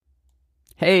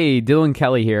Hey, Dylan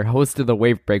Kelly here, host of the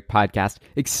Wave Break podcast.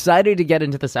 Excited to get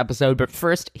into this episode, but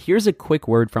first, here's a quick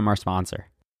word from our sponsor.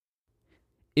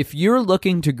 If you're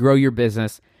looking to grow your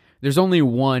business, there's only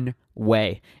one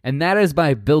way, and that is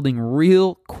by building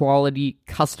real quality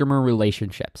customer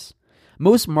relationships.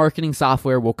 Most marketing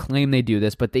software will claim they do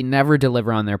this, but they never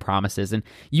deliver on their promises, and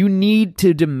you need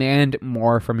to demand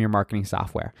more from your marketing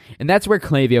software. And that's where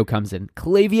Klaviyo comes in.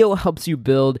 Klaviyo helps you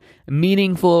build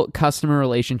meaningful customer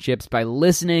relationships by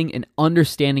listening and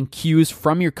understanding cues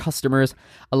from your customers,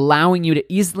 allowing you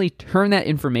to easily turn that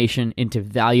information into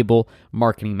valuable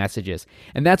marketing messages.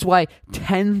 And that's why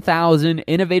 10,000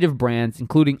 innovative brands,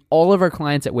 including all of our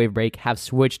clients at Wavebreak, have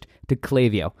switched to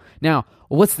Klaviyo. Now,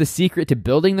 what's the secret to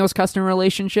building those customer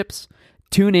relationships?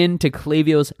 Tune in to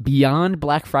Klaviyo's Beyond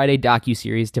Black Friday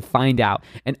docuseries to find out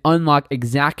and unlock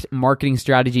exact marketing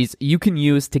strategies you can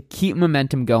use to keep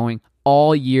momentum going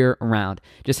all year round.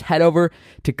 Just head over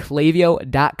to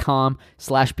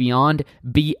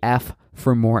klaviyo.com/beyondbf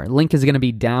for more. Link is going to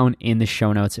be down in the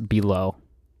show notes below.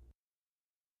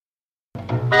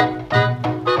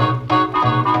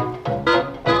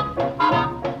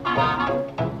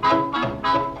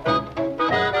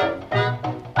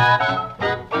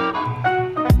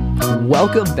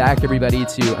 Welcome back, everybody,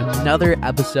 to another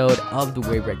episode of the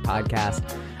Wavebreak podcast.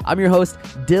 I'm your host,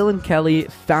 Dylan Kelly,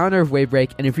 founder of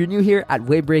Wavebreak, and if you're new here at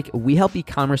Wavebreak, we help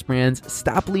e-commerce brands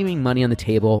stop leaving money on the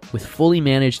table with fully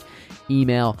managed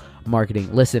email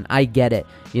marketing. Listen, I get it.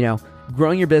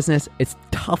 Growing your business, it's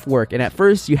tough work. And at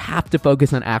first, you have to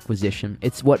focus on acquisition.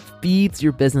 It's what feeds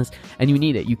your business, and you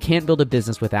need it. You can't build a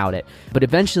business without it. But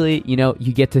eventually,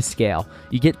 you get to scale.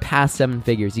 You get past 7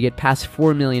 figures. You get past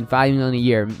 4 million, 5 million a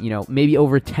year, maybe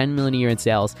over 10 million a year in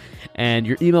sales. And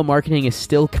your email marketing is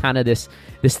still kind of this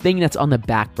thing that's on the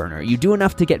back burner. You do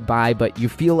enough to get by, but you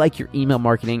feel like your email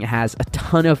marketing has a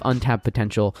ton of untapped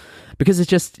potential because it's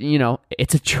just,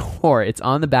 it's a chore. It's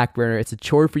on the back burner. It's a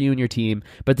chore for you and your team.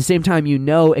 But at the same time,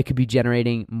 it could be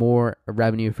generating more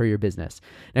revenue for your business.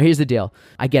 Now, here's the deal.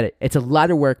 I get it. It's a lot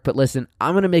of work, but listen,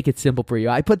 I'm going to make it simple for you.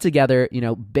 I put together,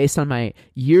 based on my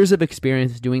years of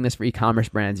experience doing this for e-commerce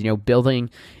brands,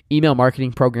 building email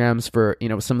marketing programs for,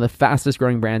 some of the fastest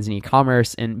growing brands in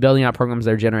e-commerce and building out programs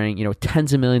that are generating,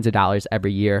 tens of millions of dollars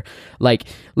every year.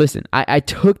 Listen, I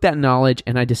took that knowledge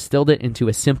and I distilled it into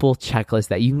a simple checklist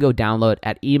that you can go download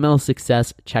at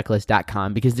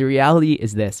emailsuccesschecklist.com, because the reality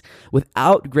is this: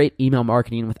 without great email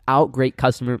marketing, without great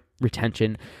customer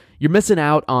retention, you're missing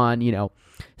out on,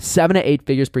 7 to 8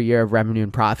 figures per year of revenue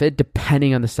and profit,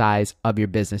 depending on the size of your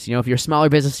business. If you're a smaller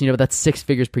business, that's 6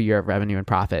 figures per year of revenue and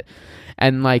profit.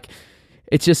 And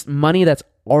it's just money that's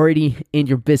already in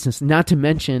your business, not to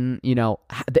mention,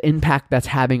 the impact that's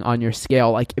having on your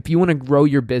scale. If you want to grow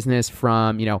your business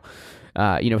from,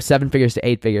 7 figures to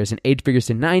 8 figures and 8 figures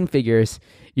to 9 figures,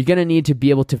 you're going to need to be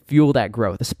able to fuel that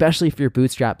growth, especially if you're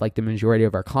bootstrapped like the majority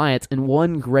of our clients. And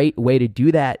one great way to do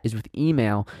that is with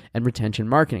email and retention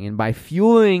marketing. And by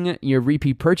fueling your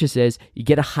repeat purchases, you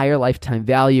get a higher lifetime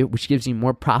value, which gives you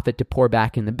more profit to pour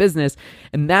back in the business.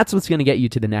 And that's what's going to get you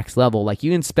to the next level.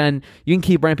 You can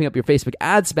keep ramping up your Facebook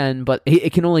ad spend, but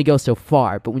it can only go so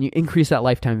far. But when you increase that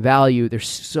lifetime value, there's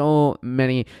so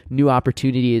many new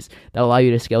opportunities that allow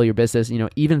you to scale your business,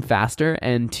 even faster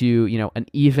and to, an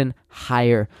even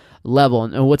higher level.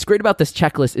 And what's great about this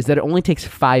checklist is that it only takes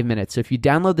 5 minutes. So if you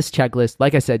download this checklist,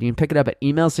 like I said, you can pick it up at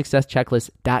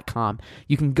emailsuccesschecklist.com.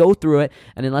 You can go through it,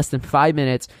 and in less than 5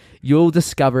 minutes, you'll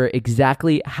discover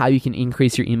exactly how you can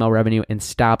increase your email revenue and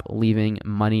stop leaving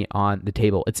money on the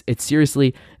table. It's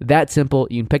seriously that simple.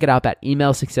 You can pick it up at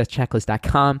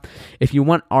emailsuccesschecklist.com. If you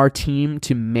want our team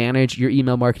to manage your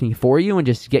email marketing for you and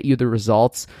just get you the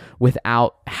results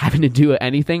without having to do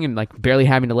anything and barely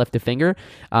having to lift a finger,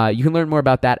 you can learn more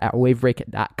about that at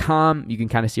wavebreak.com. You can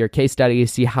kind of see our case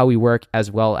studies, see how we work,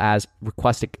 as well as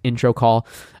request an intro call.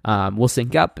 We'll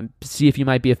sync up and see if you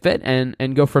might be a fit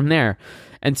and go from there.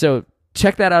 And so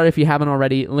check that out if you haven't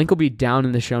already. Link will be down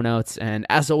in the show notes. And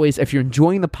as always, if you're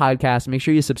enjoying the podcast, make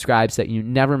sure you subscribe so that you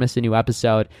never miss a new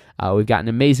episode. We've got an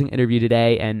amazing interview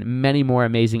today and many more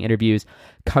amazing interviews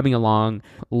coming along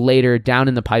later down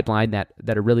in the pipeline that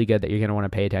are really good that you're going to want to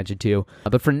pay attention to.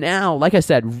 But for now, like I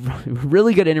said,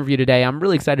 really good interview today. I'm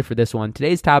really excited for this one.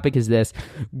 Today's topic is this: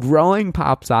 growing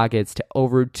PopSockets to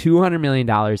over $200 million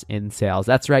in sales.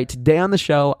 That's right. Today on the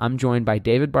show, I'm joined by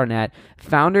David Barnett,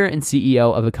 founder and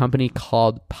CEO of a company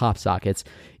called PopSockets.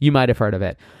 You might have heard of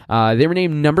it. They were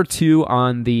named number 2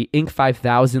 on the Inc.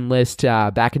 5000 list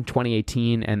back in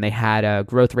 2018, and they had a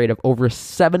growth rate of over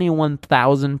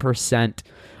 71,000%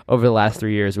 over the last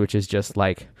 3 years, which is just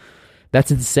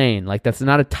That's insane. Like that's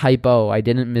not a typo. I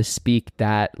didn't misspeak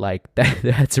that. Like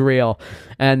that's real.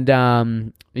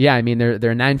 And yeah, I mean they're a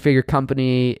 9-figure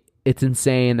company. It's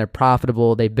insane. They're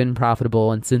profitable. They've been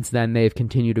profitable, and since then they've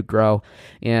continued to grow.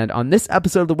 And on this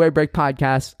episode of the Wave Break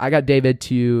podcast, I got David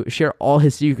to share all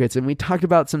his secrets, and we talked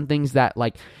about some things that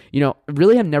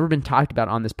really have never been talked about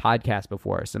on this podcast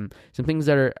before. Some things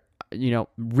that are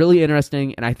really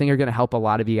interesting, and I think are going to help a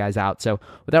lot of you guys out. So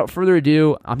without further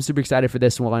ado, I'm super excited for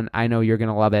this one. I know you're going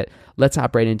to love it. Let's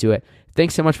hop right into it.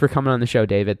 Thanks so much for coming on the show,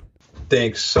 David.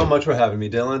 Thanks so much for having me,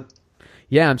 Dylan.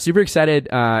 Yeah, I'm super excited,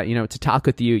 to talk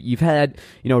with you. You've had,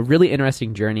 a really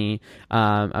interesting journey,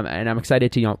 and I'm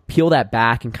excited to, peel that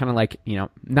back and kind of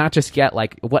not just get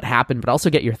what happened, but also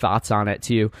get your thoughts on it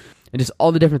too, and just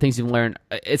all the different things you've learned.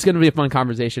 It's going to be a fun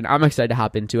conversation. I'm excited to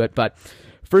hop into it, but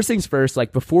first things first,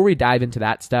 before we dive into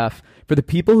that stuff, for the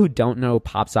people who don't know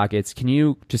PopSockets, can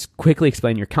you just quickly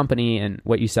explain your company and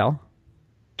what you sell?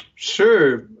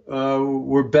 Sure.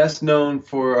 We're best known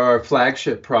for our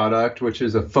flagship product, which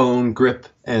is a phone grip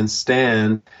and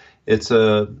stand. It's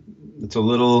a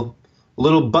little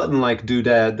button-like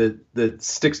doodad that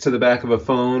sticks to the back of a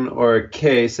phone or a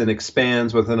case and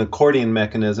expands with an accordion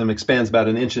mechanism, expands about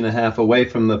 1.5 inches away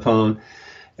from the phone,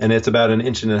 and it's about 1.5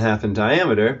 inches in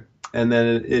diameter. And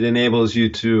then it enables you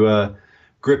to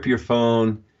grip your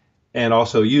phone and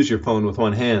also use your phone with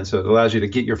one hand. So it allows you to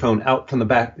get your phone out from the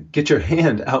back, get your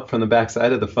hand out from the back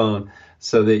side of the phone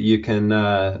so that you can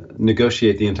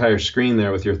negotiate the entire screen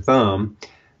there with your thumb.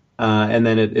 And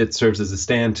then it serves as a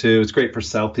stand too. It's great for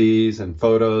selfies and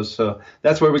photos. So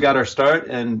that's where we got our start,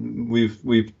 and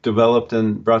we've developed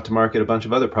and brought to market a bunch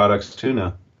of other products too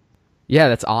now. Yeah,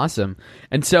 that's awesome.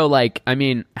 And so, I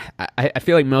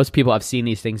feel like most people have seen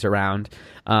these things around.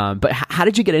 But how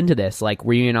did you get into this?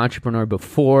 Were you an entrepreneur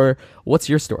before? What's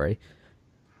your story?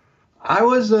 I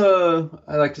was, I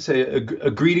like to say,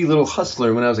 a greedy little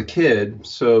hustler when I was a kid.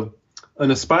 So an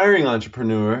aspiring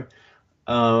entrepreneur.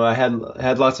 I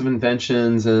had lots of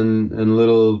inventions and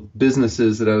little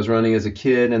businesses that I was running as a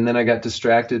kid. And then I got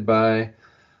distracted by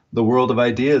the world of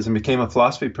ideas and became a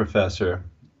philosophy professor.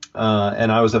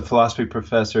 And I was a philosophy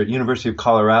professor at University of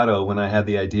Colorado when I had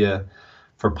the idea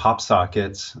for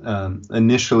PopSockets.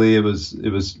 Initially, it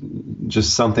was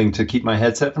just something to keep my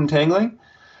headset from tangling,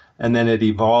 and then it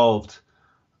evolved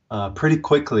pretty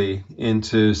quickly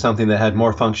into something that had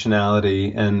more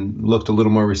functionality and looked a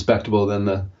little more respectable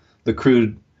than the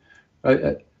crude.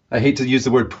 I hate to use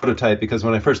the word prototype because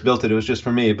when I first built it was just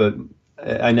for me, but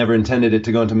I never intended it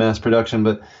to go into mass production.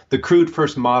 But the crude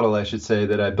first model, I should say,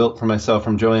 that I built for myself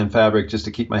from Joanne Fabric just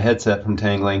to keep my headset from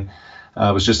tangling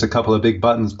was just a couple of big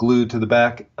buttons glued to the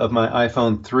back of my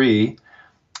iPhone 3.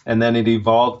 And then it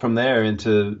evolved from there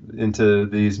into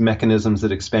these mechanisms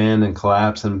that expand and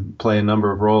collapse and play a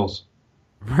number of roles.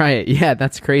 Right. Yeah,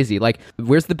 that's crazy.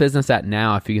 Where's the business at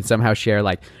now? If you can somehow share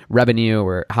revenue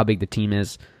or how big the team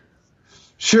is.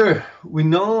 Sure. We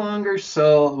no longer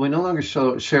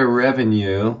share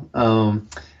revenue,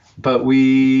 but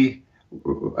I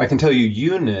can tell you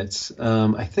units.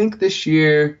 I think this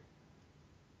year,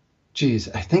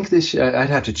 I'd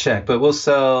have to check, but we'll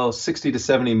sell 60 to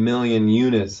 70 million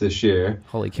units this year.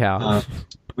 Holy cow.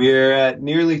 We're at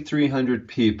nearly 300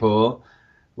 people.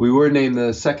 We were named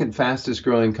the second fastest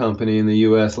growing company in the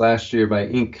U.S. last year by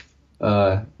Inc.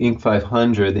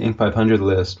 500, the Inc. 500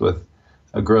 list, with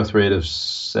a growth rate of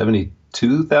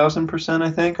 72,000%,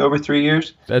 I think, over 3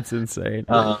 years. That's insane.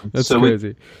 That's so crazy.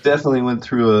 We definitely went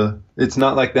through it's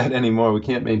not like that anymore. We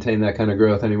can't maintain that kind of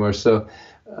growth anymore. So,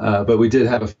 but we did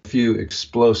have a few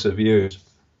explosive years.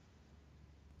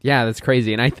 Yeah, that's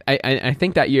crazy. And I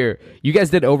think that year, you guys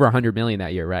did over 100 million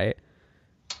that year, right?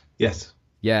 Yes.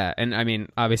 Yeah. And I mean,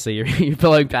 obviously you're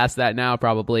blowing past that now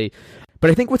probably. But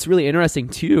I think what's really interesting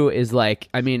too is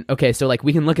okay, so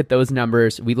we can look at those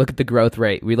numbers, we look at the growth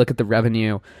rate, we look at the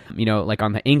revenue, on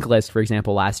the Inc. list, for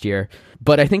example, last year.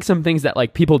 But I think some things that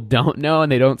people don't know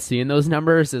and they don't see in those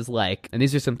numbers is and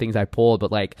these are some things I pulled,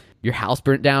 but your house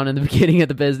burnt down in the beginning of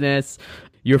the business,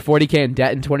 you're $40K in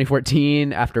debt in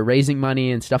 2014 after raising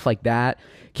money and stuff like that.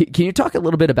 Can you talk a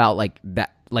little bit about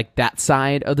that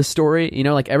side of the story?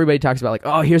 Everybody talks about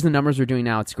oh, here's the numbers we're doing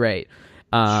now, it's great.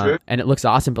 Sure. And it looks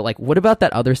awesome, but what about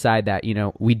that other side that,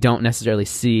 we don't necessarily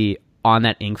see on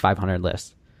that Inc. 500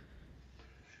 list?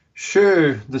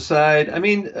 Sure. The side,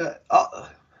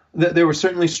 there were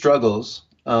certainly struggles.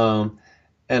 And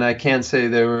I can say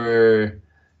there were,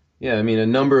 a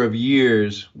number of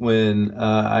years when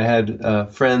I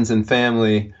had friends and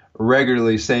family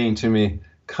regularly saying to me,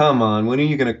 come on, when are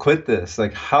you going to quit this?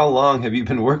 How long have you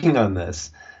been working on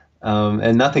this?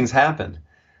 And nothing's happened.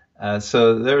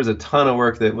 So there was a ton of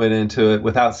work that went into it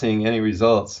without seeing any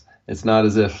results. It's not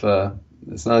as if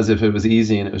it was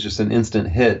easy and it was just an instant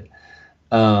hit.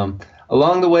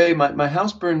 Along the way, my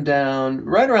house burned down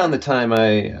right around the time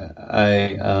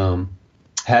I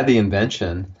had the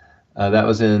invention. That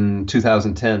was in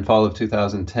 2010, fall of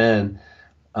 2010.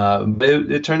 But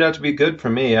it turned out to be good for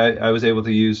me. I was able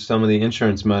to use some of the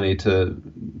insurance money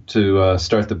to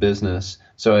start the business.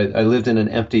 So I lived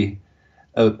in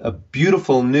a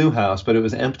beautiful new house, but it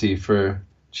was empty for,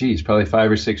 probably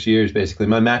 5 or 6 years, basically.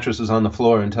 My mattress was on the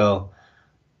floor until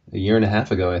a year and a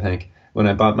half ago, I think, when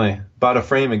I bought a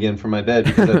frame again for my bed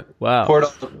because I Wow.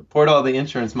 poured all the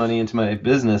insurance money into my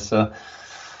business. So,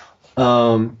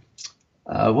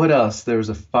 what else? There was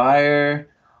a fire.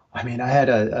 I mean, I had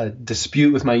a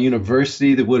dispute with my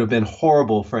university that would have been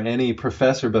horrible for any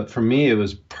professor, but for me, it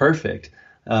was perfect.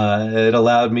 It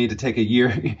allowed me to take a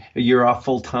year off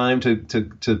full time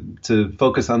to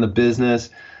focus on the business.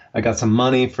 I got some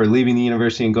money for leaving the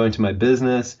university and going to my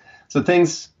business. So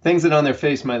things that on their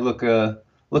face might look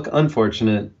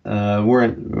unfortunate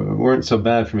weren't so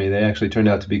bad for me. They actually turned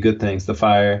out to be good things. The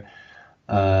fire,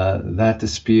 that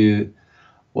dispute.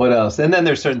 What else? And then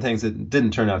there's certain things that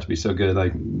didn't turn out to be so good,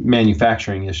 like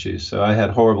manufacturing issues. So I had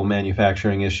horrible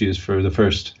manufacturing issues for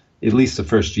at least the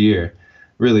first year,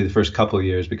 really the first couple of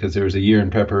years, because there was a year in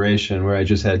preparation where I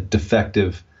just had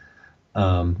defective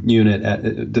units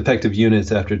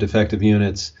after defective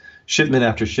units, shipment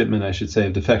after shipment, I should say,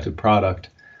 of defective product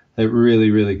that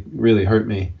really, really, really hurt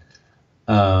me.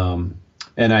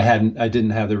 And I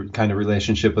didn't have the kind of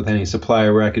relationship with any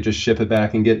supplier where I could just ship it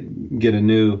back and get a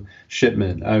new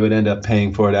shipment. I would end up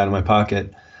paying for it out of my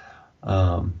pocket,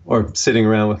 or sitting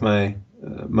around with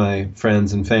my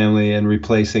friends and family and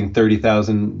replacing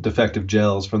 30,000 defective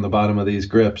gels from the bottom of these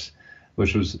grips,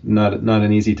 which was not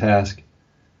an easy task.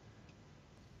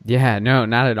 Yeah, no,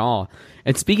 not at all.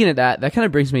 And speaking of that kind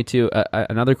of brings me to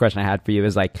another question I had for you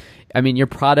is like, I mean, your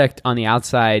product on the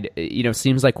outside,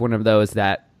 seems like one of those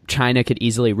that China could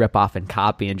easily rip off and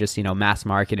copy and just, mass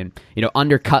market and,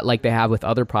 undercut like they have with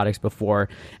other products before.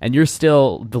 And you're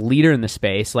still the leader in the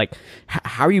space. Like,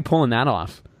 how are you pulling that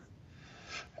off?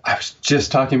 I was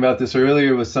just talking about this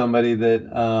earlier with somebody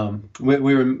that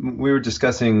we were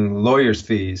discussing lawyers'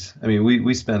 fees. I mean,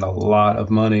 we spend a lot of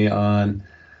money on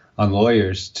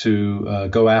lawyers to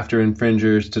go after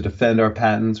infringers, to defend our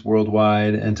patents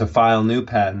worldwide, and to file new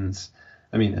patents.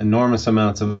 I mean, enormous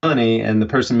amounts of money. And the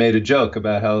person made a joke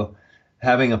about how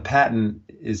having a patent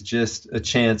is just a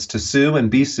chance to sue and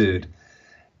be sued.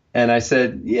 And I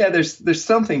said, yeah, there's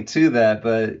something to that.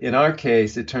 But in our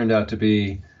case, it turned out to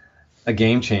be a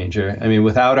game changer. I mean,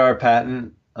 without our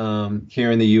patent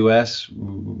here in the U.S.,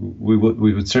 we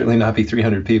would certainly not be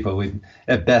 300 people. We'd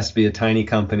at best be a tiny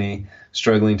company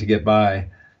struggling to get by,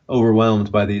 overwhelmed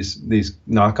by these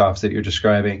knockoffs that you're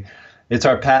describing. It's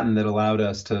our patent that allowed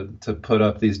us to put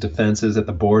up these defenses at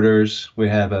the borders. We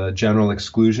have a general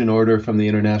exclusion order from the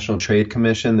International Trade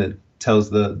Commission that tells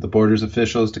the borders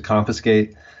officials to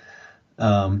confiscate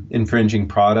infringing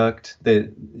product.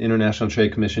 The International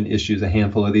Trade Commission issues a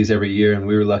handful of these every year, and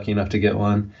we were lucky enough to get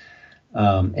one.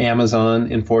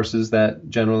 Amazon enforces that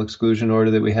general exclusion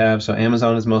order that we have. So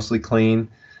Amazon is mostly clean.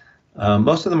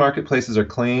 Most of the marketplaces are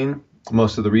clean.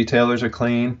 Most of the retailers are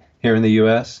clean here in the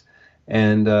U.S.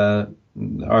 And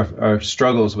our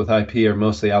struggles with IP are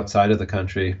mostly outside of the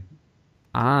country.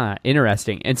 Ah,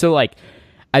 interesting. And so, like,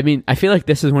 I mean, I feel like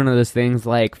this is one of those things,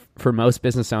 like, for most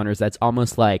business owners, that's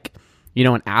almost like,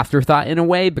 an afterthought in a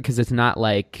way, because it's not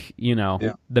like,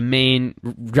 the main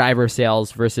driver of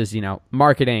sales versus,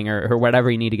 marketing or whatever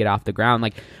you need to get off the ground.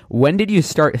 Like, when did you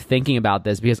start thinking about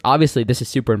this? Because obviously this is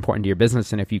super important to your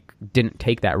business. And if you didn't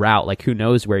take that route, like, who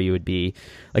knows where you would be?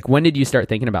 Like, when did you start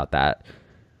thinking about that?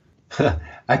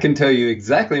 I can tell you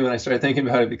exactly when I started thinking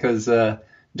about it, because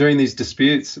during these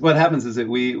disputes, what happens is that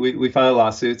we file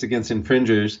lawsuits against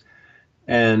infringers,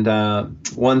 and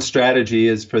one strategy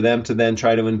is for them to then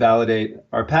try to invalidate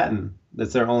our patent.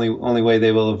 That's their only way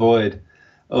they will avoid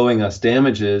owing us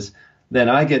damages. Then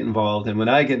I get involved, and when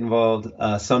I get involved,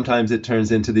 sometimes it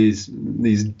turns into these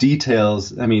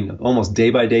details. I mean, almost day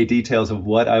by day details of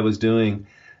what I was doing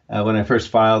when I first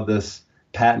filed this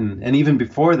patent, and even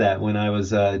before that, when I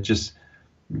was just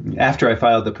after I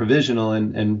filed the provisional,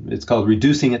 and it's called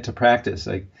reducing it to practice.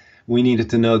 Like, we needed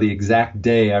to know the exact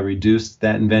day I reduced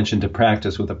that invention to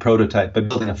practice with a prototype, by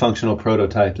building a functional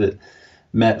prototype that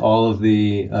met all of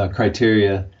the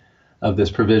criteria of this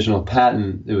provisional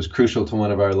patent. It was crucial to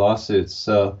one of our lawsuits.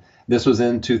 So this was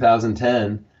in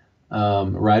 2010,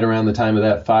 right around the time of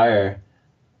that fire,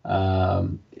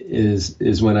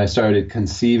 is when I started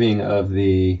conceiving of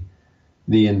the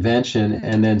the invention.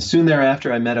 And then soon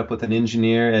thereafter, I met up with an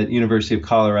engineer at University of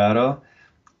Colorado,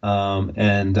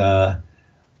 and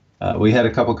we had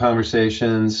a couple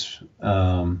conversations.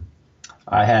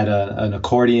 I had an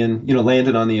accordion,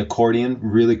 landed on the accordion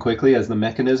really quickly as the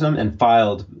mechanism, and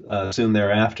filed soon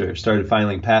thereafter, started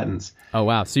filing patents. Oh,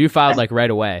 wow. So you filed like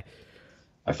right away.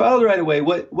 I filed right away.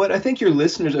 What I think your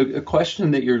listeners, a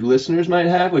question that your listeners might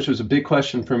have, which was a big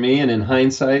question for me, and in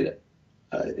hindsight,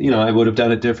 I would have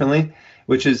done it differently,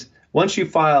 which is once you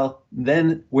file,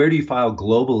 then where do you file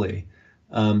globally?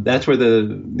 That's where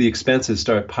the expenses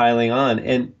start piling on.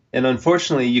 And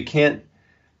unfortunately, you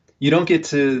don't get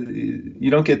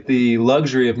the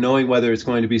luxury of knowing whether it's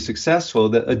going to be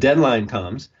successful. A deadline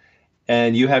comes,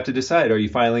 and you have to decide: are you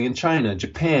filing in China,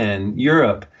 Japan,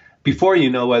 Europe, before you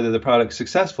know whether the product's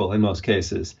successful in most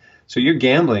cases. So you're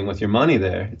gambling with your money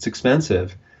there. It's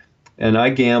expensive. And I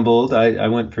gambled. I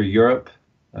went for Europe,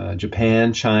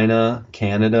 Japan, China,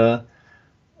 Canada,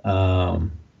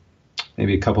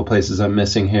 maybe a couple places I'm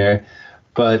missing here.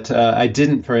 But I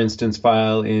didn't, for instance,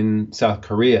 file in South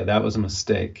Korea. That was a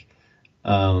mistake.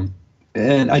 And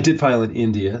I did file in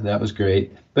India. That was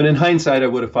great. But in hindsight, I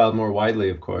would have filed more widely,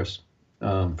 of course,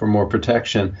 for more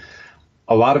protection.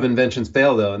 A lot of inventions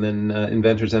fail, though, and then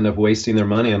inventors end up wasting their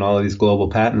money on all of these global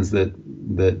patents that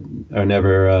are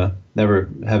never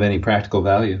have any practical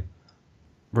value.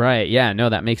 Right. Yeah. No,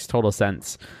 that makes total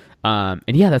sense. And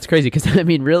yeah, that's crazy because I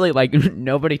mean, really, like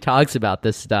nobody talks about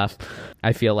this stuff.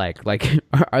 I feel like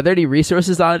are there any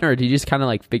resources on it, or did you just kind of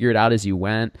like figure it out as you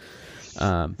went?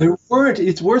 There weren't.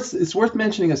 It's worth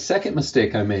mentioning a second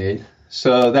mistake I made.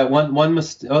 So that one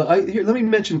mistake. Here, let me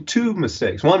mention two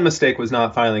mistakes. One mistake was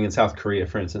not filing in South Korea,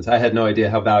 for instance. I had no idea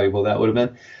how valuable that would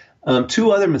have been.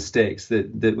 Two other mistakes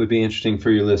that would be interesting for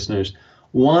your listeners.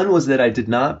 One was that I did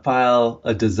not file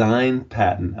a design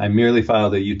patent. I merely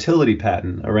filed a utility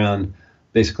patent around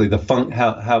basically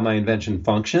how my invention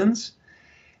functions.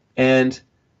 And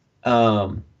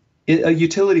a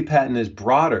utility patent is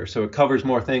broader, so it covers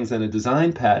more things than a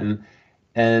design patent.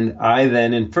 And I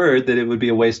then inferred that it would be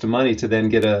a waste of money to then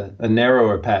get a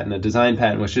narrower patent, a design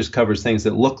patent, which just covers things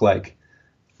that look like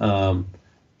a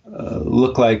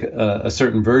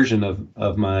certain version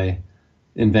of my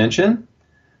invention.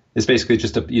 It's basically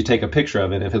just you take a picture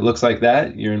of it. If it looks like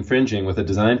that, you're infringing with a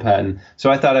design patent. So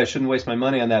I thought I shouldn't waste my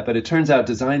money on that. But it turns out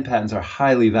design patents are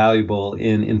highly valuable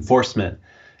in enforcement.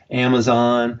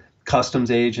 Amazon,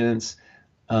 customs agents,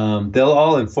 they'll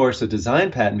all enforce a design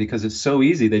patent because it's so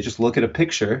easy. They just look at a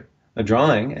picture, a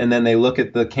drawing, and then they look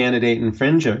at the candidate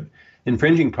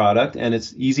infringing product, and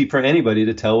it's easy for anybody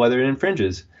to tell whether it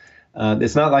infringes.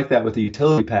 It's not like that with the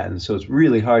utility patent, so it's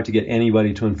really hard to get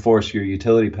anybody to enforce your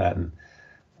utility patent.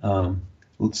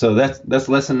 So that's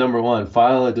lesson number one: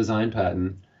 file a design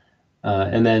patent,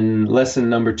 and then lesson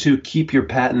number two: keep your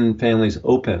patent families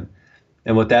open.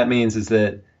 And what that means is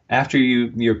that after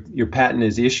your patent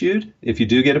is issued, if you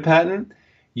do get a patent,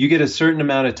 you get a certain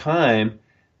amount of time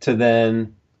to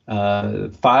then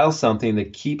file something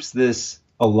that keeps this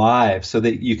alive so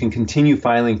that you can continue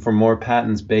filing for more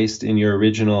patents based in your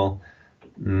original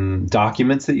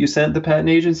documents that you sent the patent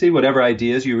agency. Whatever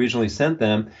ideas you originally sent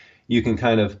them, you can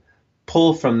kind of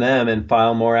pull from them and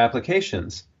file more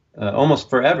applications almost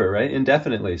forever, right?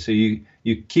 Indefinitely. So you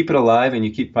keep it alive and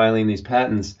you keep filing these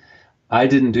patents. I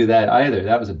didn't do that either.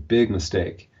 That was a big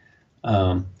mistake,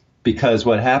 because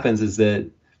what happens is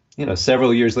that,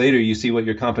 several years later, you see what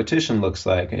your competition looks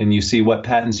like, and you see what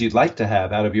patents you'd like to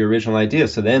have out of your original idea.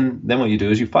 So then what you do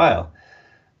is you file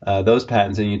those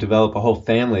patents, and you develop a whole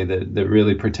family that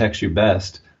really protects you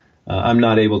best. I'm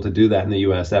not able to do that in the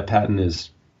U.S. That patent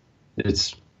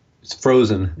it's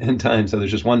frozen in time, so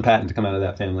there's just one patent to come out of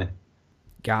that family.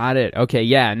 Got it. Okay,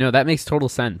 yeah, no, that makes total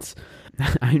sense.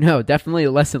 I know, definitely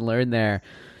a lesson learned there.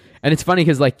 And it's funny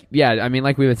because, like we've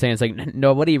been saying, it's like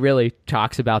nobody really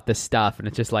talks about this stuff. And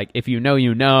it's just like, if you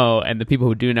know, and the people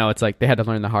who do know, it's like they had to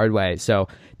learn the hard way. So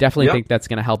definitely think that's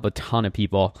going to help a ton of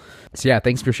people. So yeah,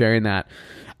 thanks for sharing that.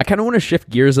 I kind of want to shift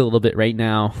gears a little bit right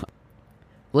now.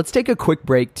 Let's take a quick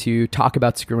break to talk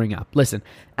about screwing up. Listen,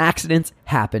 accidents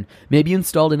happen. Maybe you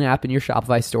installed an app in your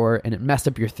Shopify store and it messed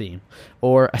up your theme,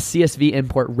 or a CSV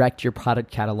import wrecked your product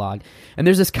catalog. And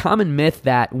there's this common myth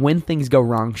that when things go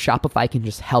wrong, Shopify can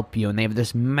just help you, and they have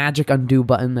this magic undo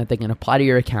button that they can apply to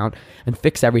your account and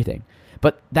fix everything.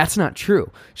 But that's not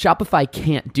true. Shopify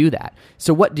can't do that.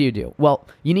 So what do you do? Well,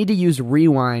 you need to use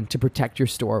Rewind to protect your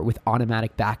store with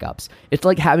automatic backups. It's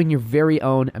like having your very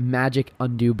own magic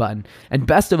undo button. And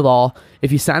best of all,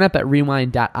 if you sign up at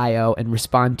rewind.io and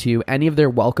respond to any of their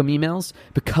welcome emails,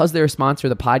 because they're a sponsor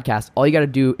of the podcast, all you got to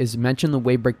do is mention the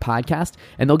Wavebreak podcast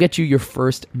and they'll get you your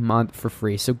first month for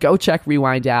free. So go check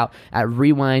Rewind out at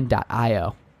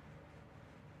rewind.io.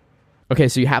 Okay,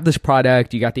 so you have this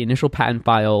product, you got the initial patent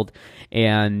filed,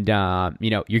 and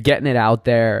you're getting it out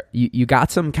there. You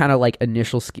got some kind of like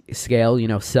initial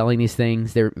scale, selling these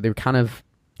things. They're kind of,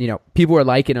 people are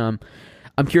liking them.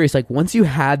 I'm curious, like once you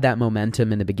had that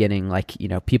momentum in the beginning, like,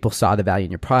 people saw the value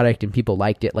in your product and people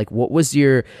liked it. Like what was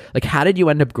how did you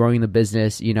end up growing the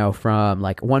business, from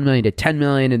like 1 million to 10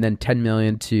 million and then 10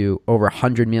 million to over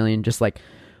 100 million? Just like,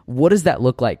 what does that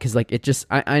look like? Because like it just,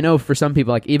 I know for some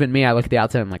people, like even me, I look at the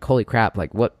outside, I'm like, holy crap,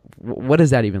 like what does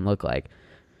that even look like?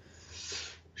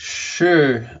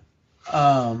 Sure.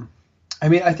 I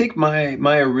think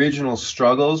my original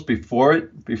struggles before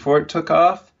it took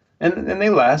off, and they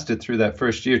lasted through that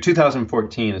first year.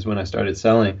 2014 is when I started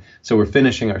selling. So we're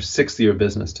finishing our 6th year of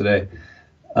business today.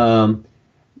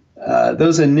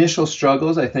 Those initial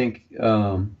struggles, I think,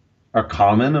 are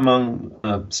common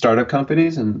among startup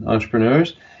companies and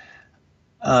entrepreneurs.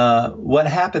 What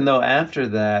happened though after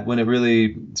that, when it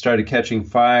really started catching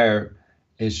fire,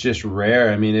 is just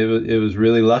rare. I mean, it was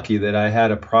really lucky that I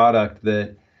had a product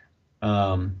that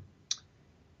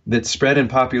spread in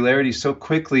popularity so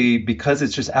quickly because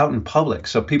it's just out in public.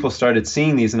 So people started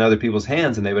seeing these in other people's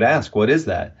hands, and they would ask, "What is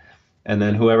that?" And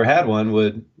then whoever had one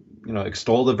would,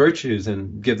 extol the virtues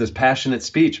and give this passionate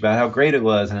speech about how great it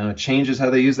was and how it changes how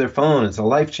they use their phone. It's a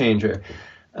life changer.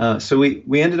 So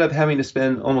we ended up having to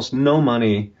spend almost no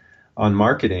money on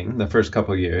marketing the first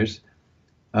couple of years.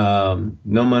 No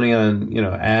money on,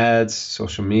 ads,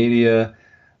 social media.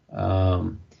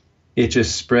 It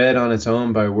just spread on its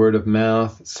own by word of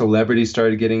mouth. Celebrities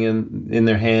started getting in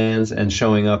their hands and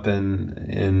showing up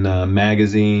in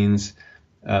magazines,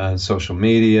 social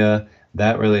media.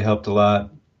 That really helped a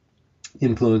lot.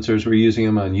 Influencers were using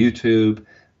them on YouTube.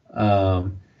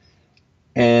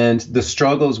 And the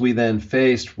struggles we then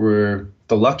faced were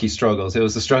the lucky struggles. It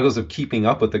was the struggles of keeping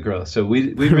up with the growth. So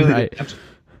we really right.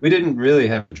 we didn't really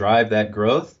have to drive that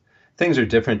growth. Things are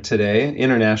different today.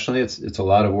 Internationally, it's a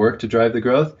lot of work to drive the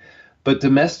growth. But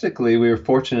domestically, we were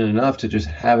fortunate enough to just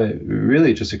have it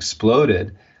really just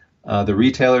exploded. The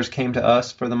retailers came to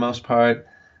us for the most part.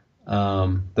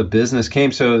 The business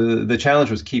came. So the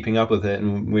challenge was keeping up with it,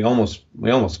 and we almost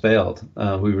failed.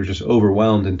 We were just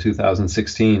overwhelmed in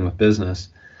 2016 with business.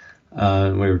 We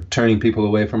were turning people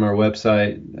away from our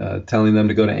website, telling them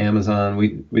to go to Amazon.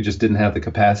 We just didn't have the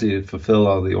capacity to fulfill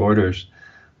all the orders.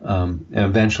 And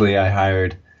eventually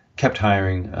I kept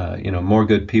hiring, more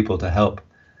good people to help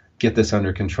get this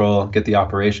under control, get the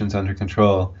operations under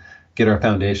control, get our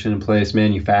foundation in place,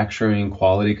 manufacturing,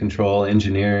 quality control,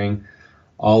 engineering.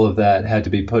 All of that had to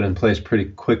be put in place pretty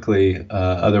quickly.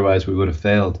 Otherwise, we would have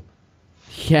failed.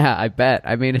 Yeah, I bet.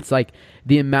 I mean, it's like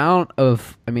the amount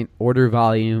of, order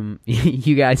volume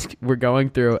you guys were going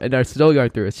through and are still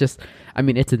going through. It's just,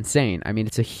 it's insane.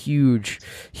 It's a huge,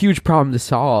 huge problem to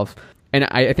solve. And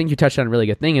I think you touched on a really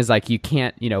good thing is like you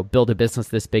can't, build a business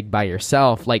this big by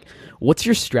yourself. Like, what's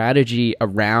your strategy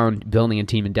around building a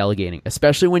team and delegating,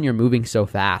 especially when you're moving so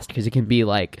fast? Because it can be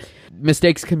like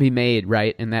mistakes can be made,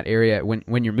 right, in that area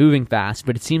when you're moving fast.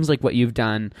 But it seems like what you've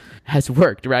done has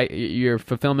worked, right? Your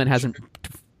fulfillment hasn't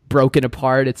broken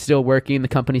apart. It's still working. The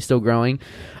company's still growing.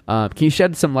 Can you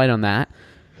shed some light on that?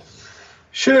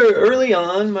 Sure. Early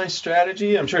on, my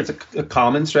strategy, I'm sure it's a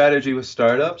common strategy with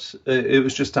startups. It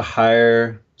was just to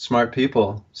hire smart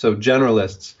people, so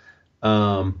generalists.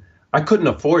 I couldn't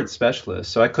afford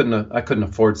specialists, so I couldn't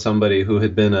afford somebody who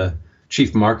had been a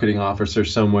chief marketing officer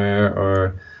somewhere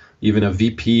or even a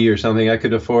VP or something. I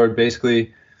could afford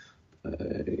basically,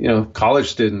 college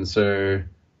students or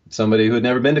somebody who had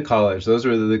never been to college. Those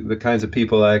were the kinds of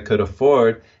people I could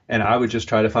afford. And I would just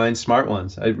try to find smart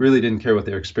ones. I really didn't care what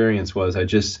their experience was. I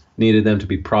just needed them to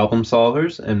be problem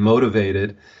solvers and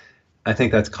motivated. I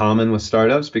think that's common with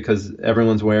startups because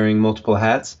everyone's wearing multiple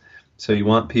hats. So you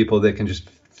want people that can just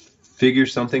figure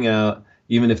something out,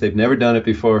 even if they've never done it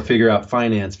before, figure out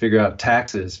finance, figure out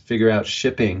taxes, figure out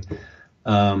shipping.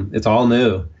 It's all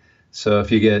new. So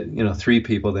if you get, 3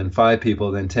 people, then 5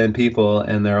 people, then 10 people,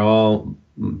 and they're all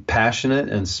passionate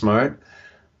and smart,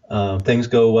 things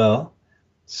go well.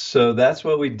 So that's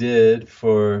what we did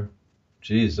for,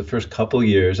 the first couple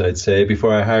years, I'd say,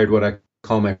 before I hired what I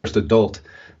call my first adult,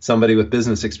 somebody with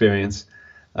business experience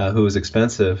who was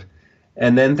expensive.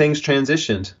 And then things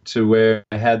transitioned to where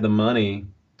I had the money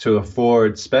to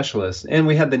afford specialists, and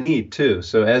we had the need too.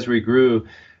 So as we grew,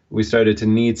 we started to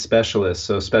need specialists.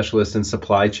 So specialists in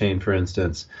supply chain, for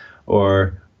instance,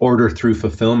 or order through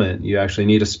fulfillment. You actually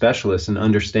need a specialist in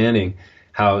understanding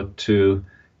how to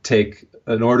take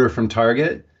an order from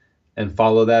Target and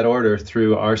follow that order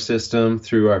through our system,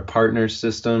 through our partner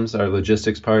systems, our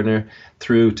logistics partner,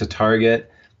 through to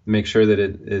Target, make sure that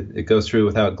it goes through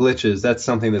without glitches. That's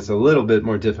something that's a little bit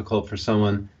more difficult for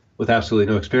someone with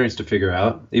absolutely no experience to figure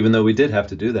out, even though we did have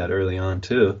to do that early on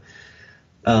too.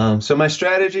 So my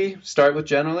strategy, start with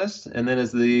generalists, and then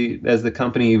as the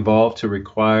company evolved to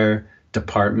require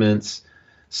departments,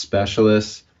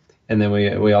 specialists, and then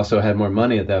we also had more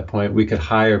money at that point, we could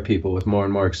hire people with more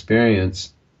and more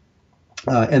experience.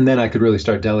 And then I could really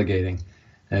start delegating,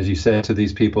 as you said, to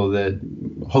these people that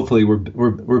hopefully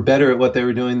were better at what they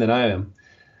were doing than I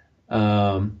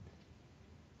am.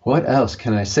 What else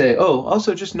can I say? Oh,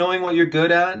 also just knowing what you're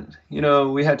good at.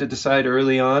 We had to decide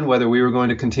early on whether we were going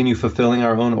to continue fulfilling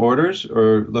our own orders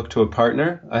or look to a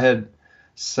partner. I had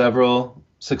several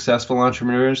successful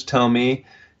entrepreneurs tell me,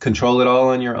 control it all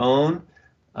on your own.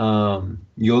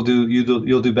 You'll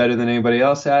do better than anybody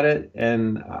else at it.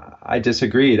 And I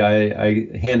disagreed.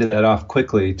 I handed that off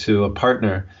quickly to a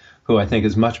partner who I think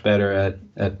is much better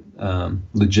at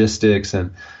logistics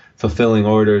and fulfilling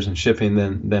orders and shipping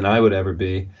than I would ever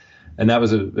be. And that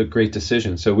was a great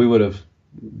decision. So we would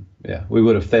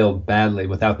have failed badly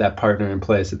without that partner in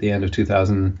place at the end of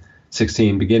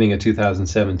 2016, beginning of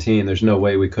 2017. There's no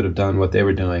way we could have done what they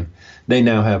were doing. They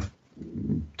now have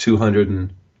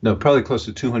probably close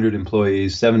to 200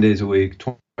 employees, 7 days a week,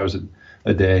 20 hours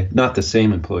a day. Not the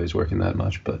same employees working that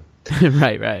much, but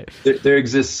right. There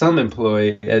exists some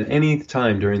employee at any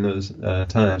time during those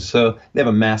times. So they have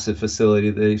a massive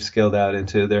facility that they've scaled out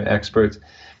into. They're experts.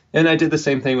 And I did the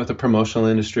same thing with the promotional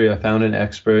industry. I found an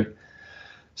expert.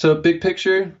 So big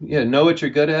picture, know what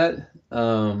you're good at.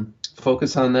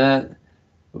 Focus on that.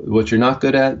 What you're not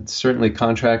good at, certainly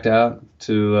contract out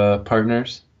to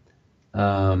partners.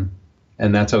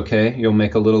 And that's okay. You'll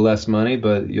make a little less money,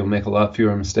 but you'll make a lot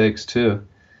fewer mistakes too.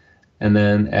 And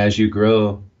then as you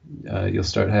grow, you'll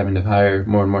start having to hire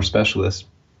more and more specialists.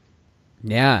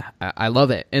 Yeah, I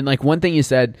love it. And like one thing you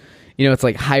said, it's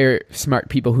like hire smart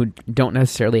people who don't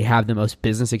necessarily have the most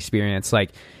business experience.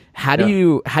 Like, how do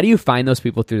you find those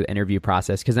people through the interview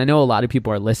process? Because I know a lot of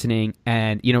people are listening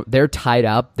and, they're tied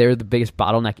up. They're the biggest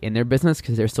bottleneck in their business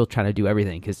because they're still trying to do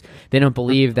everything because they don't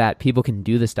believe that people can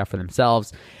do this stuff for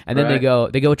themselves. And then they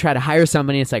go try to hire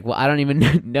somebody. It's like, well, I don't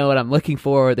even know what I'm looking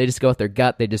for. They just go with their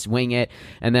gut. They just wing it.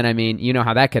 And then,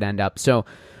 how that could end up. So,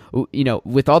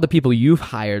 with all the people you've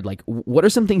hired, like what are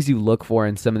some things you look for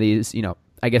in some of these,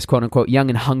 I guess, quote unquote, young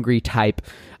and hungry type,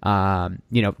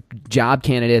 job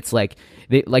candidates? Like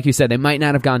you said, they might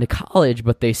not have gone to college,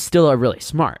 but they still are really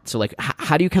smart. So like,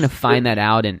 how do you kind of find that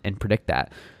out and predict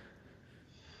that?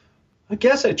 I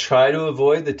guess I try to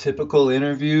avoid the typical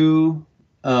interview.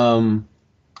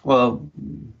 Well,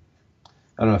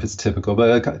 I don't know if it's typical,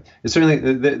 but it's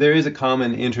certainly, there is a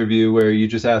common interview where you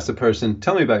just ask the person,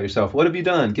 tell me about yourself. What have you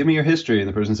done? Give me your history. And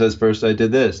the person says, first I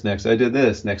did this, next I did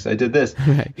this, next I did this.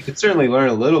 Right. You can certainly learn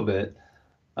a little bit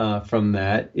from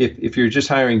that. If you're just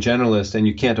hiring generalists and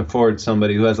you can't afford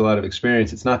somebody who has a lot of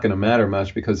experience, it's not going to matter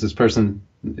much because this person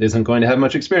isn't going to have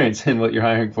much experience in what you're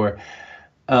hiring for.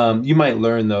 You might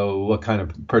learn, though, what kind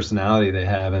of personality they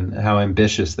have and how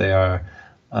ambitious they are,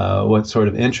 what sort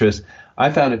of interest. I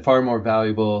found it far more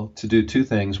valuable to do two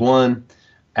things. One,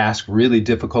 ask really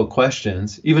difficult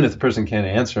questions, even if the person can't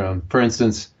answer them. For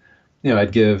instance, I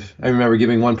remember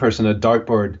giving one person a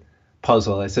dartboard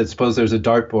puzzle. I said, suppose there's a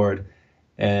dartboard,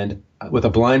 and with a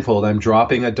blindfold, I'm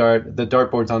dropping a dart. The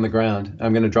dartboard's on the ground.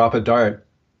 I'm going to drop a dart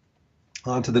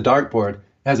onto the dartboard. It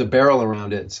has a barrel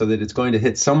around it so that it's going to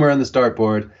hit somewhere on this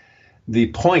dartboard. The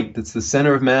point that's the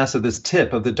center of mass of this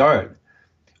tip of the dart.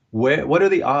 What are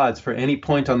the odds for any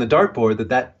point on the dartboard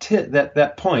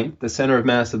that point, the center of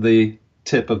mass of the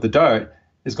tip of the dart,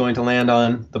 is going to land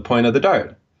on the point of the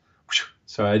dart?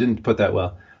 Sorry, I didn't put that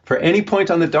well. For any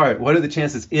point on the dart, what are the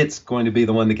chances it's going to be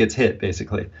the one that gets hit,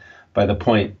 basically, by the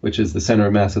point, which is the center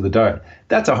of mass of the dart?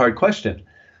 That's a hard question.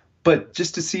 But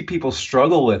just to see people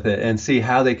struggle with it and see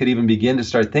how they could even begin to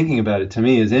start thinking about it, to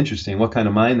me, is interesting, what kind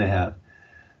of mind they have.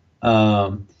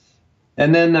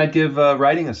 And then I'd give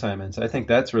writing assignments. I think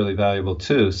that's really valuable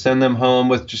too. Send them home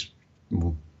with just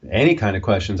any kind of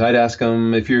questions. I'd ask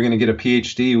them, if you're going to get a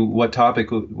PhD, what topic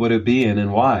would it be in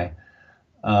and why?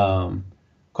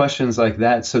 Questions like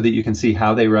that so that you can see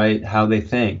how they write, how they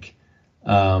think.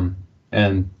 And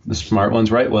the smart ones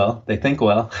write well, they think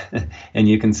well, and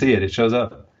you can see it. It shows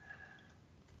up.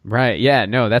 Right. Yeah.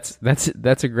 No, that's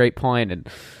a great point, and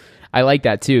I like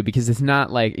that too because it's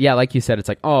not like, yeah, like you said, it's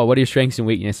like, oh, what are your strengths and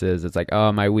weaknesses? It's like,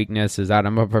 oh, my weakness is that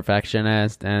I'm a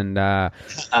perfectionist and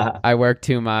I work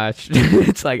too much.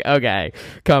 It's like, okay,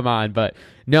 come on, but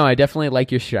no, I definitely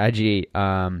like your strategy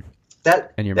and your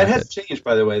That method. has changed,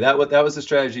 by the way. That was the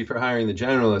strategy for hiring the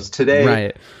generalist. Today,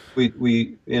 Right.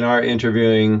 we in our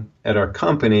interviewing at our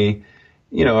company,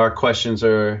 our questions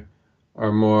are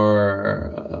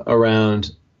more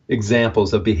around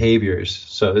examples of behaviors.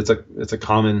 So it's a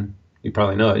common, you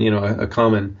probably know it, a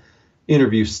common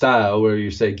interview style where you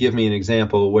say, give me an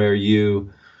example where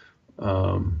you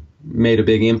made a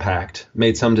big impact,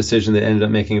 made some decision that ended up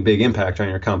making a big impact on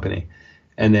your company.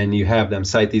 And then you have them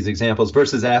cite these examples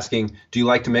versus asking, do you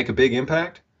like to make a big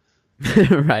impact?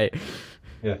 Right.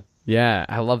 Yeah. Yeah,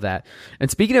 I love that.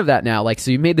 And speaking of that now, like, so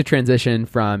you made the transition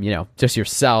from, just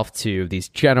yourself to these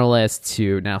generalists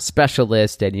to now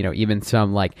specialists and, even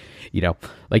some like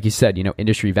you said,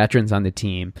 industry veterans on the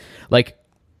team. Like,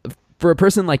 for a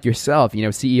person like yourself,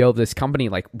 CEO of this company,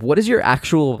 like, what does your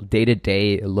actual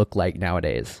day-to-day look like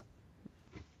nowadays?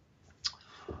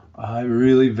 It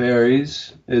really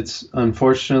varies. It's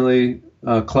unfortunately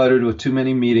cluttered with too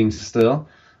many meetings still.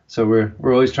 So we're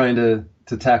always trying to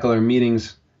tackle our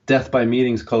meetings, death by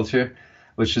meetings culture,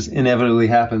 which just inevitably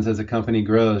happens as a company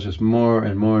grows, just more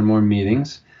and more and more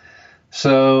meetings.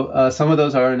 So some of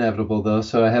those are inevitable though.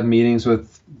 So I have meetings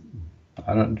with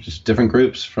just different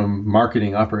groups from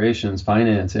marketing, operations,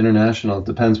 finance, international. It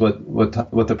depends what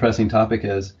the pressing topic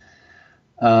is.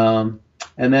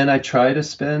 And then I try to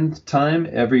spend time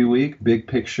every week, big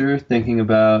picture, thinking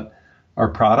about our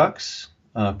products,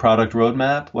 product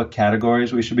roadmap, what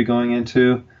categories we should be going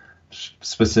into,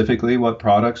 specifically what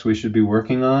products we should be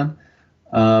working on,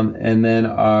 and then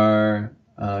our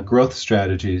growth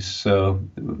strategies. So,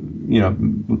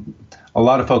 a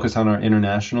lot of focus on our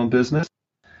international business.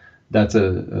 That's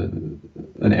an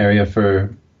area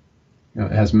for,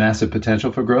 it has massive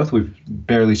potential for growth. We've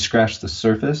barely scratched the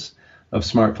surface of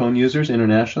smartphone users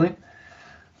internationally.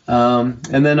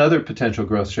 And then other potential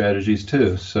growth strategies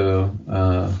too.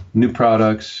 So new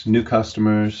products, new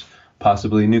customers,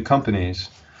 possibly new companies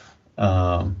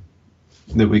that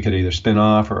we could either spin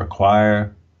off or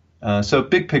acquire. So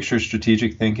big picture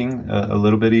strategic thinking a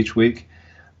little bit each week.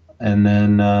 And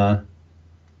then, a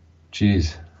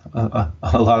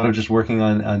lot of just working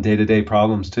on day-to-day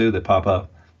problems too that pop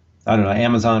up. I don't know,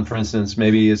 Amazon, for instance,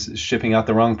 maybe is shipping out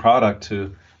the wrong product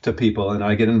to people, and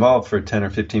I get involved for 10 or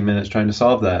 15 minutes trying to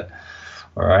solve that.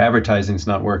 Or our advertising's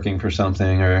not working for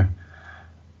something, or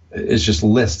it's just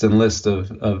lists and lists of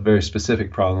very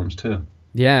specific problems too.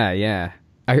 Yeah, yeah.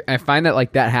 I find that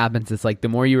like that happens. It's like the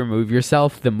more you remove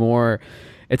yourself, the more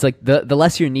it's like the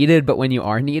less you're needed, but when you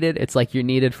are needed, it's like you're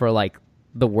needed for like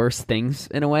the worst things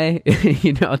in a way.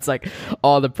 It's like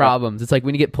all the problems. It's like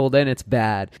when you get pulled in, it's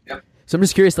bad. Yep. So I'm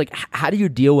just curious, like, how do you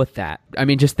deal with that? I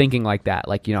mean, just thinking like that,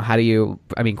 like, how do you,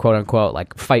 I mean, quote unquote,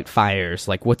 like fight fires?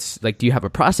 Like what's like, do you have a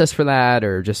process for that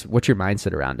or just what's your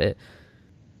mindset around it?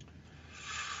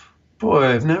 Boy,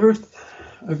 I've never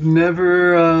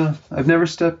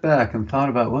stepped back and thought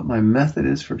about what my method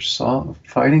is for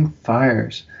fighting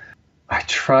fires. I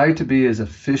try to be as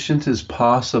efficient as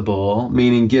possible,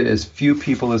 meaning get as few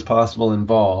people as possible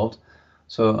involved.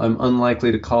 So I'm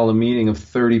unlikely to call a meeting of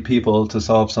 30 people to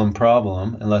solve some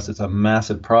problem unless it's a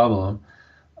massive problem.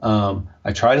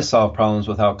 I try to solve problems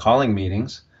without calling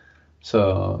meetings.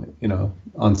 So,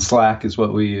 on Slack is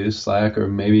what we use, Slack or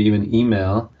maybe even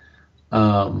email.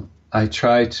 I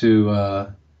try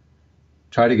to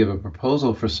give a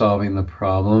proposal for solving the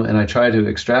problem, and I try to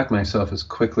extract myself as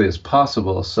quickly as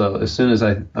possible. So as soon as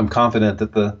I'm confident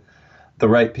that the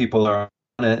right people are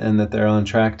on it and that they're on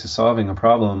track to solving a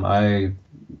problem, I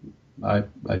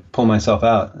pull myself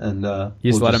out and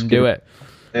You just let them do it.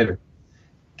 Later.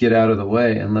 Get out of the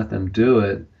way and let them do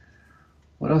it.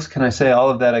 What else can I say? All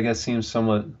of that, I guess, seems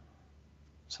somewhat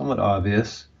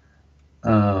obvious.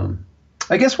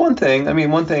 I guess one thing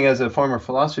as a former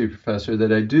philosophy professor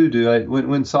that I do,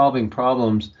 when solving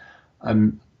problems,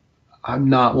 I'm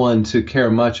not one to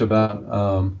care much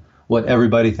about what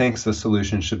everybody thinks the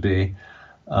solution should be,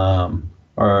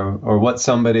 or what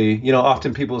somebody,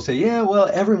 often people say, yeah, well,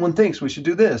 everyone thinks we should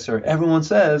do this, or everyone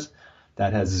says.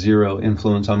 That has zero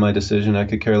influence on my decision. I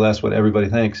could care less what everybody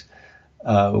thinks.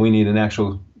 We need an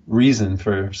actual reason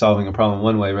for solving a problem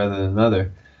one way rather than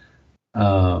another.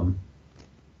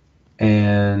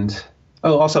 And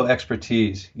also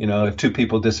expertise. If two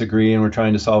people disagree and we're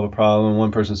trying to solve a problem,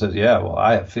 one person says, yeah, well,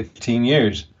 I have 15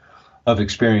 years of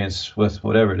experience with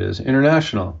whatever it is,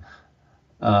 international.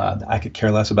 I could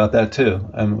care less about that too.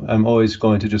 I'm always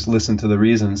going to just listen to the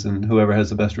reasons, and whoever has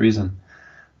the best reason,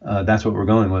 that's what we're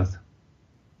going with.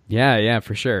 Yeah,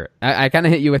 for sure. I kind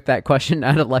of hit you with that question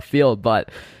out of left field,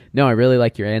 but no, I really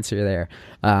like your answer there.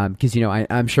 Because,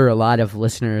 I'm sure a lot of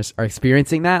listeners are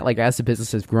experiencing that. Like, as the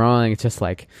business is growing, it's just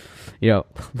like,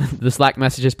 the Slack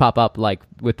messages pop up, like,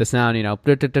 with the sound,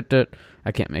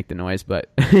 I can't make the noise,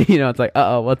 but, it's like,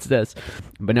 uh-oh, what's this?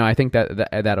 But no, I think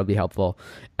that'll be helpful.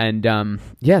 And,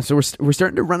 so we're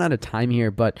starting to run out of time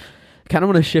here, but kind of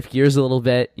want to shift gears a little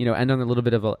bit, end on a little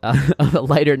bit of a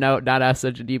lighter note, not ask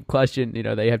such a deep question,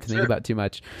 that you have to think about too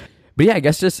much. But yeah, I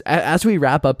guess just as we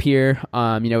wrap up here,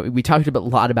 we talked a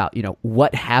lot about,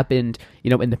 what happened,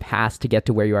 in the past to get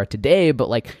to where you are today. But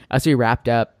like, as we wrap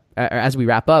up,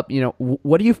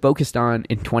 what are you focused on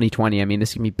in 2020? I mean,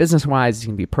 this can be business-wise, this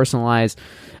can be personalized.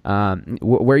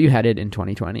 Where are you headed in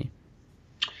 2020?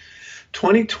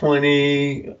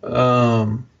 2020,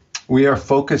 we are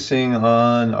focusing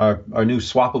on our new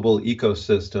swappable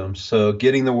ecosystem. So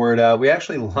getting the word out. We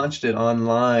actually launched it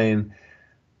online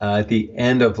at the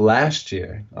end of last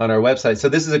year on our website. So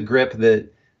this is a grip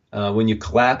that when you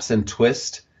collapse and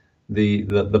twist the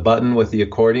button with the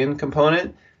accordion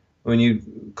component, when you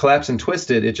collapse and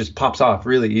twist it, it just pops off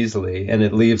really easily, and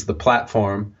it leaves the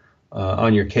platform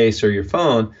on your case or your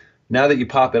phone. Now that you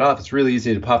pop it off, it's really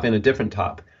easy to pop in a different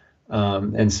top.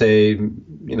 And say,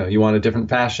 you want a different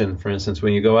fashion, for instance,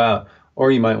 when you go out,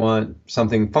 or you might want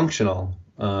something functional.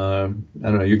 I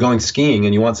don't know, you're going skiing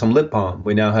and you want some lip balm.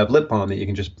 We now have lip balm that you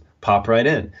can just pop right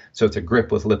in. So it's a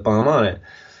grip with lip balm on it.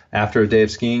 After a day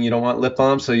of skiing, you don't want lip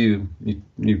balm, so you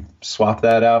swap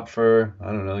that out for, I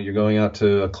don't know, you're going out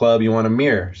to a club, you want a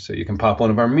mirror, so you can pop one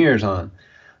of our mirrors on,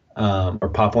 or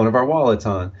pop one of our wallets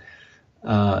on.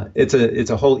 It's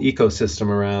a whole ecosystem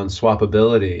around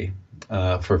swappability.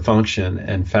 For function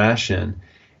and fashion.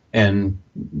 And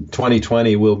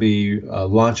 2020 will be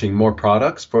launching more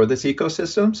products for this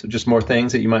ecosystem. So just more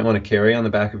things that you might want to carry on the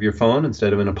back of your phone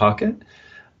instead of in a pocket.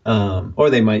 Or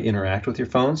they might interact with your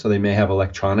phone. So they may have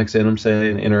electronics in them, say,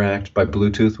 and interact by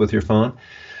Bluetooth with your phone.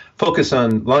 Focus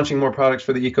on launching more products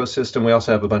for the ecosystem. We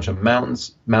also have a bunch of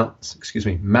mounts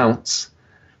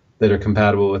that are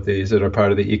compatible with these, that are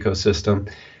part of the ecosystem.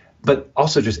 But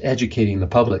also just educating the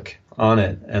public on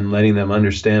it and letting them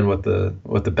understand what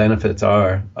the benefits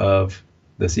are of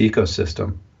this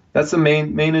ecosystem. That's the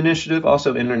main initiative.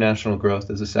 Also, international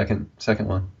growth is the second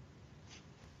one.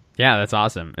 Yeah, that's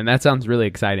awesome, and that sounds really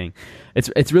exciting.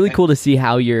 It's really cool to see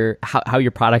how your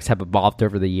products have evolved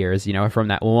over the years. From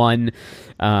that one,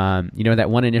 that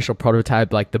one initial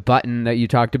prototype, like the button that you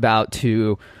talked about,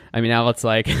 to now it's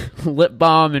like lip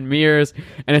balm and mirrors,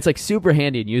 and it's like super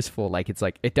handy and useful. Like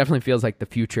it definitely feels like the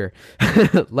future.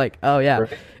 Like, oh yeah,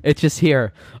 right. It's just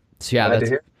here. So yeah,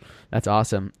 that's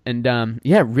awesome. And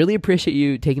really appreciate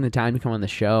you taking the time to come on the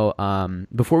show.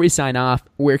 Before we sign off,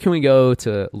 where can we go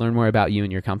to learn more about you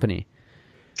and your company?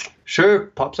 Sure,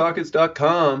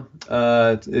 popsockets.com.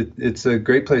 It's a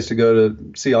great place to go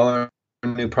to see all our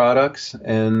new products,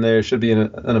 and there should be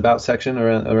an about section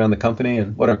around the company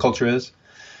and what our culture is,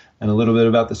 and a little bit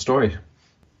about the story.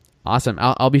 Awesome.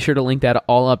 I'll be sure to link that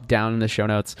all up down in the show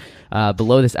notes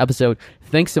below this episode.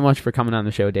 Thanks so much for coming on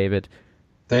the show, David.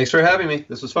 Thanks for having me.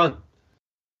 This was fun.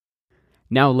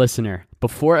 Now, listener,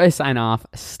 before I sign off,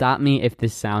 stop me if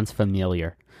this sounds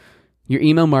familiar. Your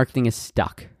email marketing is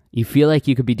stuck. You feel like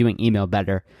you could be doing email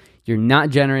better. You're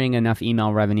not generating enough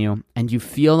email revenue, and you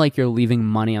feel like you're leaving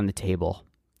money on the table.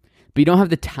 But you don't have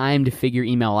the time to figure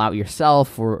email out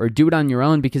yourself or do it on your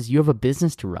own because you have a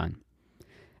business to run.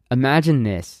 Imagine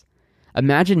this.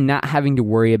 Imagine not having to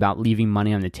worry about leaving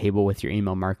money on the table with your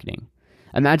email marketing.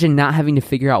 Imagine not having to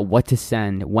figure out what to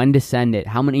send, when to send it,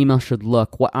 how many emails should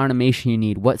look, what automation you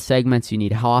need, what segments you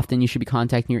need, how often you should be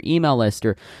contacting your email list,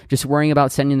 or just worrying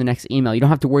about sending the next email. You don't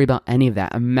have to worry about any of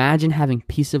that. Imagine having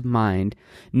peace of mind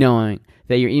knowing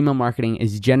that your email marketing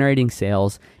is generating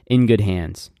sales in good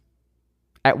hands.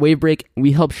 At Wavebreak,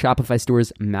 we help Shopify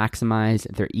stores maximize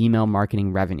their email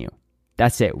marketing revenue.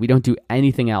 That's it. We don't do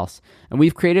anything else. And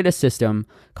we've created a system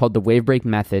called the Wavebreak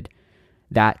Method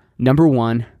that, number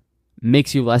one,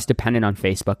 makes you less dependent on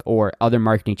Facebook or other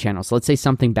marketing channels. Let's say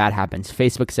something bad happens.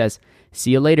 Facebook says, "See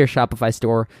you later, Shopify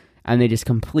store," and they just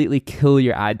completely kill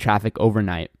your ad traffic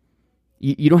overnight.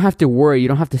 You don't have to worry. You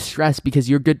don't have to stress because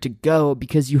you're good to go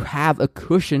because you have a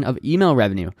cushion of email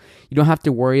revenue. You don't have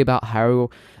to worry about how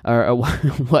or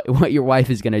what your wife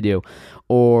is going to do,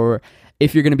 or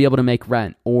if you're going to be able to make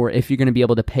rent, or if you're going to be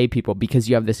able to pay people, because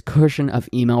you have this cushion of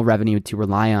email revenue to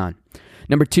rely on.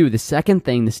 Number two, the second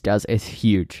thing this does is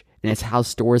huge. And it's how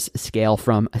stores scale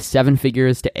from 7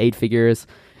 figures to 8 figures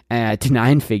to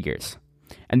 9 figures.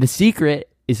 And the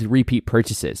secret is repeat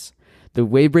purchases. The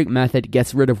Wavebreak method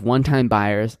gets rid of one-time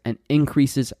buyers and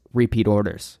increases repeat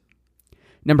orders.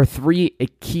 Number 3,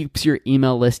 it keeps your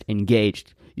email list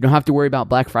engaged. You don't have to worry about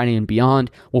Black Friday and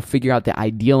beyond. We'll figure out the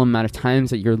ideal amount of times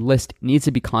that your list needs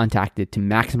to be contacted to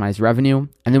maximize revenue,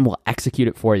 and then we'll execute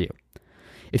it for you.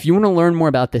 If you want to learn more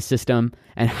about this system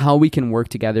and how we can work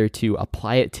together to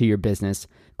apply it to your business,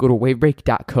 go to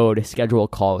wavebreak.co to schedule a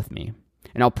call with me.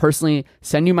 And I'll personally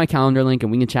send you my calendar link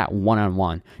and we can chat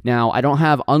one-on-one. Now, I don't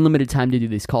have unlimited time to do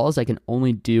these calls. I can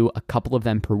only do a couple of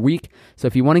them per week. So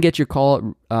if you want to get your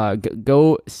call,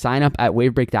 go sign up at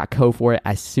wavebreak.co for it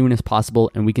as soon as possible,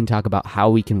 and we can talk about how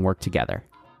we can work together.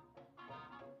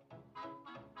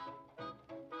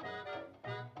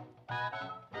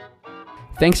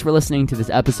 Thanks for listening to this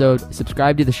episode.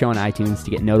 Subscribe to the show on iTunes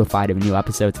to get notified of new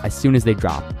episodes as soon as they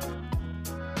drop.